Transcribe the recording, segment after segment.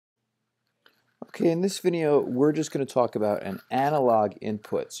Okay, in this video, we're just going to talk about an analog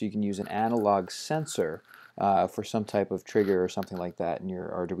input. So you can use an analog sensor for some type of trigger or something like that in your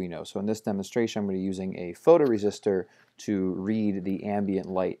Arduino. So in this demonstration, I'm going to be using a photoresistor to read the ambient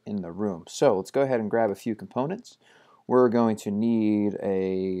light in the room. So let's go ahead and grab a few components. We're going to need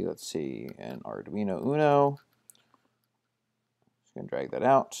let's see, an Arduino Uno. Just going to drag that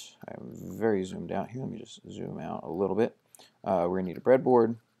out. I'm very zoomed out here. Let me just zoom out a little bit. We're going to need a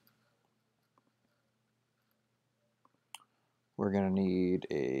breadboard. We're going to need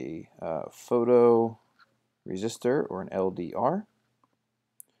a photo resistor or an LDR,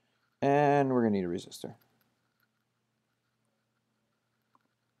 and we're going to need a resistor.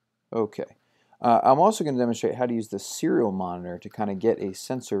 Okay. I'm also going to demonstrate how to use the serial monitor to kind of get a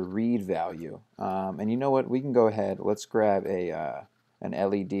sensor read value. And you know what? We can go ahead. Let's grab an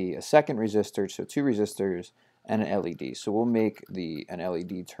LED, a second resistor, so two resistors, and an LED. So we'll make an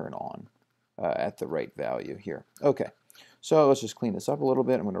LED turn on at the right value here. Okay. So let's just clean this up a little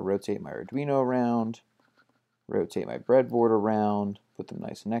bit. I'm going to rotate my Arduino around, rotate my breadboard around, put them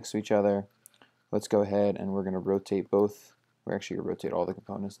nice next to each other. Let's go ahead and we're going to rotate both. We're actually going to rotate all the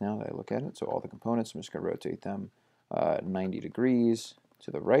components now that I look at it. So all the components, I'm just going to rotate them 90 degrees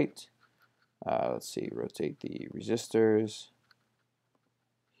to the right. Let's see, rotate the resistors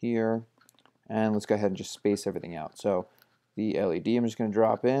here. And let's go ahead and just space everything out. So the LED I'm just going to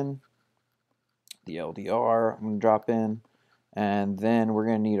drop in. The LDR I'm going to drop in. And then we're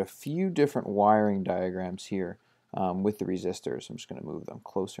going to need a few different wiring diagrams here with the resistors. I'm just going to move them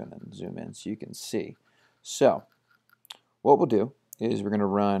closer and then zoom in so you can see. So what we'll do is we're going to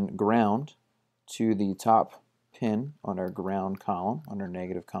run ground to the top pin on our ground column, on our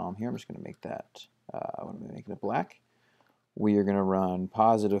negative column here. I'm just going to make that, I'm going to make it black. We are going to run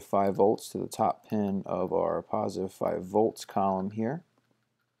positive 5 volts to the top pin of our positive 5 volts column here.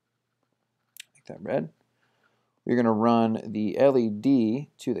 Make that red. We're going to run the LED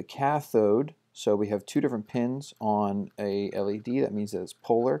to the cathode. So we have two different pins on a LED. That means that it's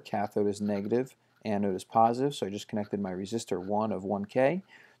polar. Cathode is negative, anode is positive. So I just connected my resistor 1 of 1K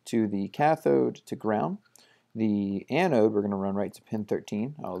to the cathode to ground. The anode we're going to run right to pin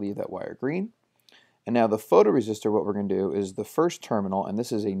 13. I'll leave that wire green. And now the photoresistor, what we're going to do is the first terminal, and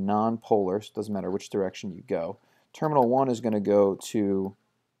this is a non-polar, so it doesn't matter which direction you go. Terminal 1 is going to go to,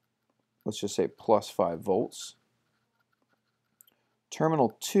 let's just say, plus 5 volts.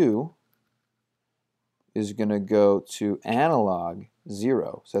 Terminal 2 is going to go to analog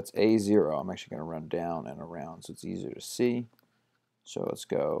 0. So that's A0. I'm actually going to run down and around so it's easier to see. So let's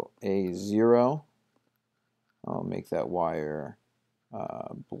go A0. I'll make that wire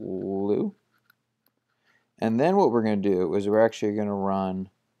blue. And then what we're going to do is we're actually going to run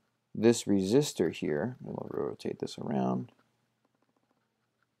this resistor here. We'll rotate this around.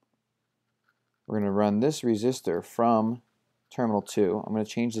 We're going to run this resistor from terminal 2. I'm going to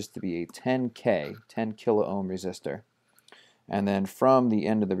change this to be a 10K, 10 kilo ohm resistor. And then from the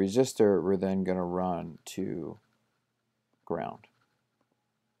end of the resistor, we're then going to run to ground.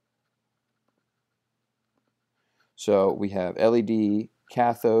 So we have LED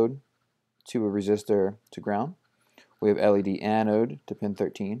cathode to a resistor to ground. We have LED anode to pin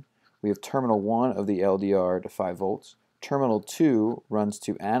 13. We have terminal 1 of the LDR to 5 volts. Terminal 2 runs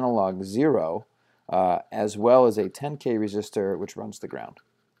to analog 0. As well as a 10K resistor which runs to ground.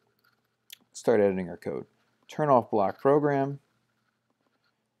 Start editing our code. Turn off block program.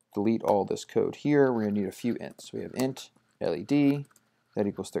 Delete all this code here. We're going to need a few ints. We have int LED, that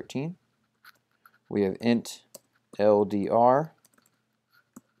equals 13. We have int LDR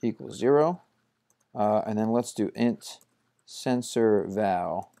equals 0. And then let's do int sensor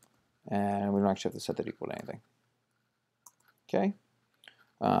val. And we don't actually have to set that equal to anything. Okay.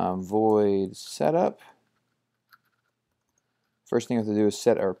 Void setup. First thing we have to do is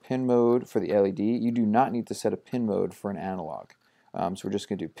set our pin mode for the LED. You do not need to set a pin mode for an analog. So we're just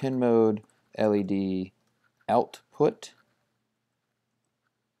going to do pin mode LED output.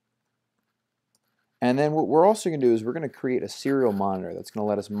 And then what we're also going to do is we're going to create a serial monitor that's going to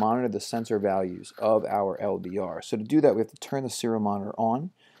let us monitor the sensor values of our LDR. So to do that, we have to turn the serial monitor on.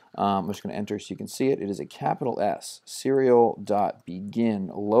 I'm just going to enter so you can see it. It is a capital S, serial.begin,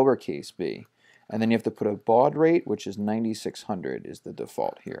 lowercase b. And then you have to put a baud rate, which is 9600 is the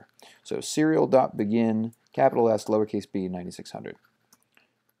default here. So serial.begin, capital S, lowercase b, 9600.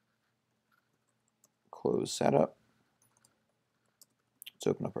 Close setup. Let's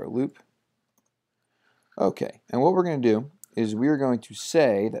open up our loop. Okay, and what we're going to do is we're going to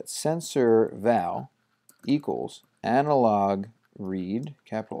say that sensor val equals analog read,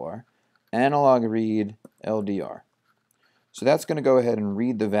 capital R, analog read LDR. So that's going to go ahead and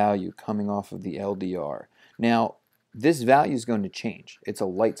read the value coming off of the LDR. Now, this value is going to change. It's a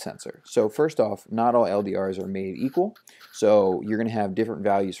light sensor. So first off, not all LDRs are made equal. So you're going to have different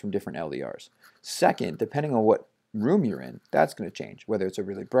values from different LDRs. Second, depending on what room you're in, that's going to change. Whether it's a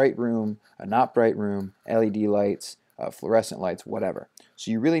really bright room, a not bright room, LED lights, fluorescent lights, whatever.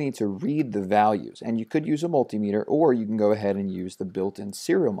 So you really need to read the values. And you could use a multimeter, or you can go ahead and use the built-in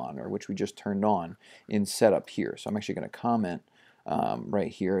serial monitor, which we just turned on in setup here. So I'm actually going to comment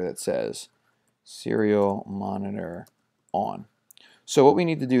right here that says serial monitor on. So what we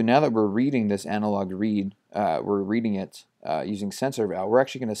need to do now that we're reading this analog read, we're reading it using sensor val, we're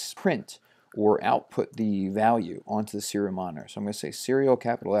actually going to print or output the value onto the serial monitor. So I'm going to say serial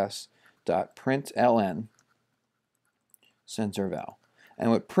capital S dot println sensor val. And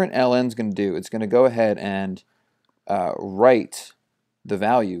what println is going to do, it's going to go ahead and write the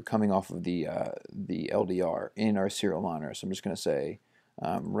value coming off of the LDR in our serial monitor. So I'm just going to say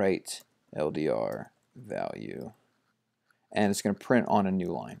write LDR value, and it's going to print on a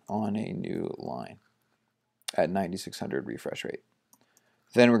new line, at 9600 refresh rate.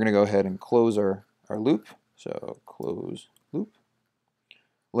 Then we're going to go ahead and close our loop. So close loop.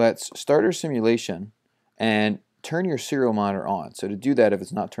 Let's start our simulation and turn your serial monitor on. So to do that, if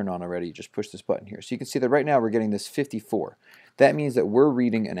it's not turned on already, you just push this button here. So you can see that right now we're getting this 54. That means that we're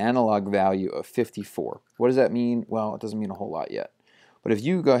reading an analog value of 54. What does that mean? Well, it doesn't mean a whole lot yet. But if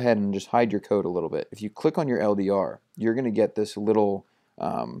you go ahead and just hide your code a little bit, if you click on your LDR, you're going to get this little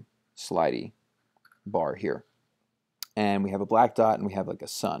slidey bar here. And we have a black dot and we have like a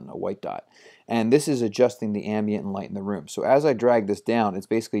sun, a white dot. And this is adjusting the ambient and light in the room. So as I drag this down, it's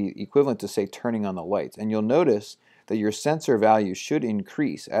basically equivalent to, say, turning on the lights. And you'll notice that your sensor value should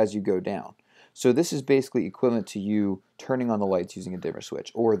increase as you go down. So this is basically equivalent to you turning on the lights using a dimmer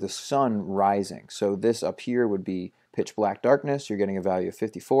switch, or the sun rising. So this up here would be pitch black darkness. You're getting a value of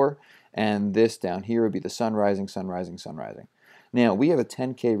 54. And this down here would be the sun rising, sun rising, sun rising. Now, we have a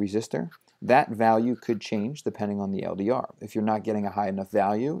 10K resistor. That value could change depending on the LDR. If you're not getting a high enough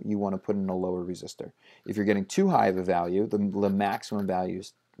value, you want to put in a lower resistor. If you're getting too high of a value, the maximum value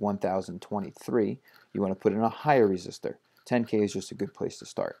is 1023, you want to put in a higher resistor. 10K is just a good place to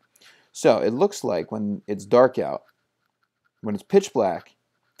start. So it looks like when it's dark out, when it's pitch black,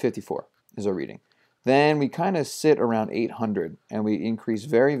 54 is our reading. Then we kind of sit around 800, and we increase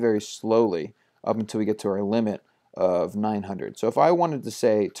very, very slowly up until we get to our limit of 900. So if I wanted to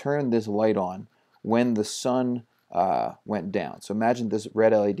say turn this light on when the sun went down. So imagine this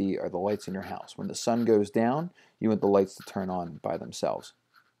red LED are the lights in your house. When the sun goes down, you want the lights to turn on by themselves.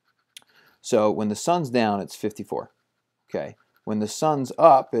 So when the sun's down, it's 54. Okay. When the sun's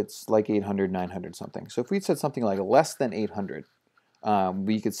up, it's like 800, 900 something. So if we said something like less than 800,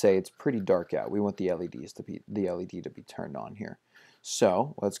 we could say it's pretty dark out. We want the LED to be turned on here.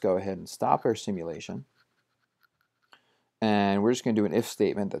 So let's go ahead and stop our simulation. And we're just going to do an if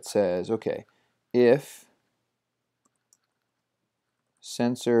statement that says, okay, if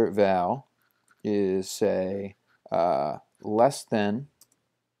sensor val is, say, less than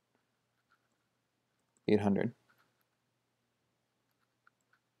 800,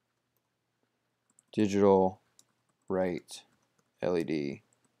 digital write LED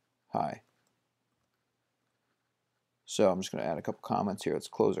high. So I'm just going to add a couple comments here. Let's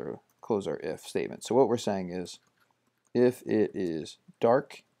close our if statement. So what we're saying is, if it is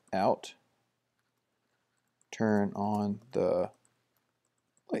dark out, turn on the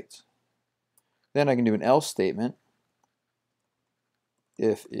lights. Then I can do an else statement.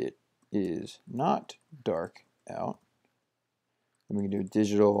 If it is not dark out, then we can do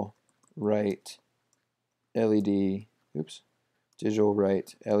digital write LED, digital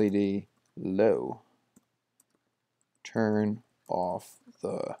write LED low. Turn off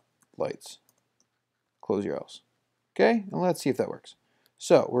the lights. Close your else. Okay, and let's see if that works.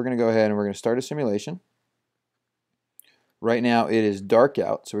 So we're going to go ahead and we're going to start a simulation. Right now it is dark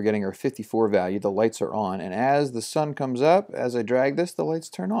out, so we're getting our 54 value. The lights are on, and as the sun comes up, as I drag this, the lights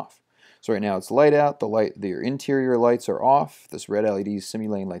turn off. So right now it's light out, the interior lights are off. This red LED is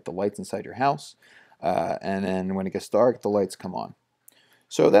simulating like the lights inside your house. And then when it gets dark, the lights come on.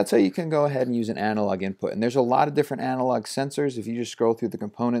 So that's how you can go ahead and use an analog input. And there's a lot of different analog sensors. If you just scroll through the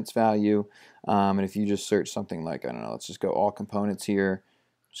components value, and if you just search something like, I don't know, let's just go all components here.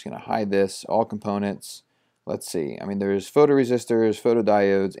 I'm just going to hide this, all components. Let's see. I mean, there's photoresistors,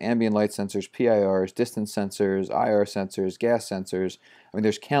 photodiodes, ambient light sensors, PIRs, distance sensors, IR sensors, gas sensors. I mean,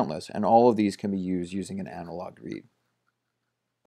 there's countless, and all of these can be used using an analog read.